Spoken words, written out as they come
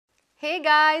Hey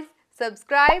guys,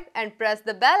 subscribe and press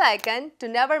the bell icon to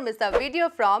never miss a video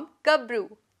from Gabruu.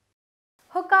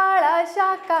 हो काला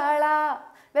शाह काला।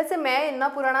 वैसे मैं इन्ना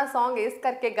पुराना सॉन्ग इस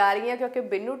करके गा रही हूँ क्योंकि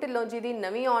बिन्नू ढिल्लों जी की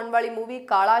नवीं आने वाली मूवी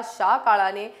काला शाह काला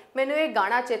ने मैनू ये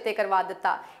गाना चेते करवा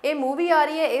दिता। ये मूवी आ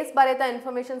रही है, इस बारे तो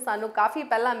इन्फॉर्मेशन सानू काफ़ी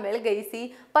पहला मिल गई सी,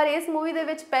 पर इस मूवी दे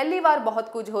विच पहली बार बहुत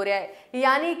कुछ हो रहा है।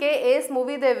 यानी कि इस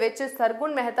मूवी दे विच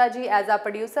सरगुन मेहता जी एज आ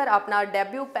प्रोड्यूसर अपना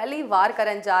डेब्यू पहली बार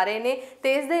करन जा रहे हैं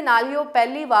ते इस दे नाल ही वो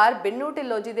पहली बार बिन्नू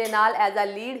ढिल्लों जी दे नाल एज आ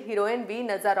लीड हीरोइन भी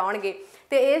नज़र आउणगे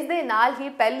ते इस दे नाल ही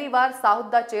पहली बार साउथ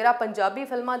दा चेहरा पंजाबी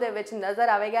फिल्मां दे विच नज़र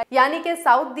आवेगा। यानी कि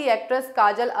साउथ दी एक्ट्रेस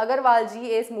काजल अग्रवाल जी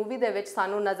इस मूवी दे विच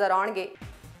सानू नज़र आउणगे।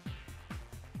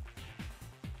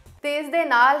 ते इस दे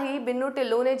नाल ही बिन्नू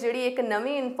ढिल्लों ने जिहड़ी एक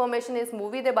नवीं इन्फॉर्मेशन इस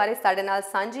मूवी दे बारे साडे नाल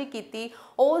सांझी कीती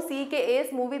ਉਹ ਸੀ कि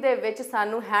इस मूवी दे विच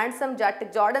सानू हैंडसम जट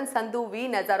जॉर्डन संधू भी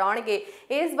नज़र आउणगे।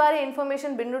 इस बारे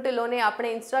इन्फॉर्मेशन बिन्नू ढिल्लों ने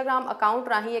अपने इंस्टाग्राम अकाउंट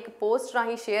राही एक पोस्ट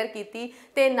राही शेयर की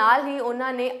ते नाल ही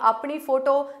उन्होंने अपनी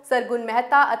फोटो सरगुन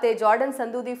मेहता अते जॉर्डन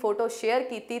संधू की फोटो शेयर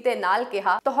की ते नाल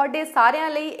कहा तुहाडे सारिਆਂ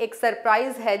ਲਈ एक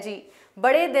सरप्राइज है जी,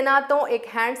 बड़े दिनों तो एक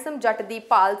हैंडसम जट की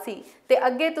भाल सी ते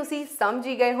अगे तुसी समझ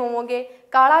ही गए होवोगे।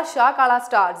 काला शाह काला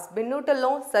stars Binnu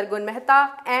Dhillon, Sargun Mehta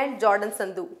and Jordan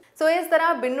Sandhu. सो इस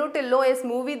तरह बिन्नू ढिल्लों इस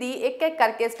मूवी की एक एक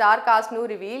करके स्टार कास्ट नूं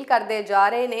रिवील करते जा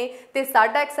रहे हैं ते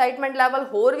साडा एक्साइटमेंट लैवल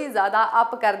होर भी ज़्यादा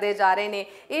अप करते जा रहे हैं।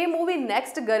 ये मूवी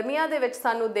नैक्सट गर्मियां दे विच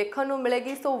सानू देखण नूं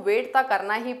मिलेगी, सो वेट तो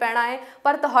करना ही पैना है।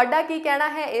 पर तुहाडा की कहना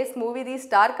है इस मूवी की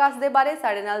स्टार कास्ट के बारे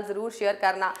साडे नाल जरूर शेयर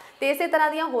करना ते इसे तरह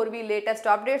दीयां होर भी लेटेस्ट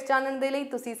अपडेट्स जानने दे लई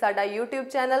तुसीं साडा यूट्यूब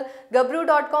चैनल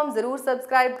gabroo.com जरूर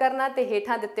सबसक्राइब करना ते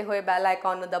हेठां दिते होए बैल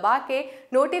आइकॉन नूं दबा के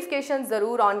नोटिफिकेशन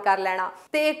जरूर ऑन कर लेना।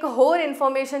 ते एक होर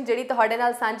इन्फॉर्मेशन जिहड़ी तुहाडे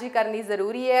नाल सांझी करनी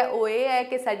जरूरी है वो ये है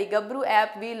कि साडी गबरू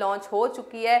ऐप भी लॉन्च हो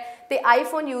चुकी है ते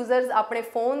आईफोन यूजर्स अपने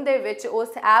फोन दे विच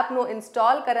उस ऐप नूं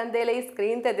इंस्टॉल करन दे लई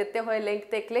स्क्रीन ते दिते होए लिंक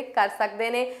ते क्लिक कर सकदे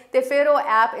ने ते फिर वो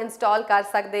ऐप इंस्टॉल कर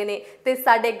सकदे ने ते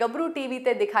साडे गबरू टीवी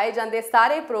ते दिखाए जांदे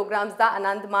सारे प्रोग्राम्स दा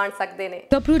आनंद माण सकदे ने।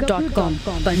 Gabroo.com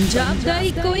पंजाब दा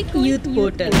इको एक यूथ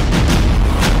पोर्टल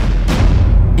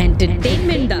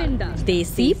एंटरटेनमेंट दा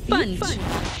देसी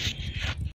पंच।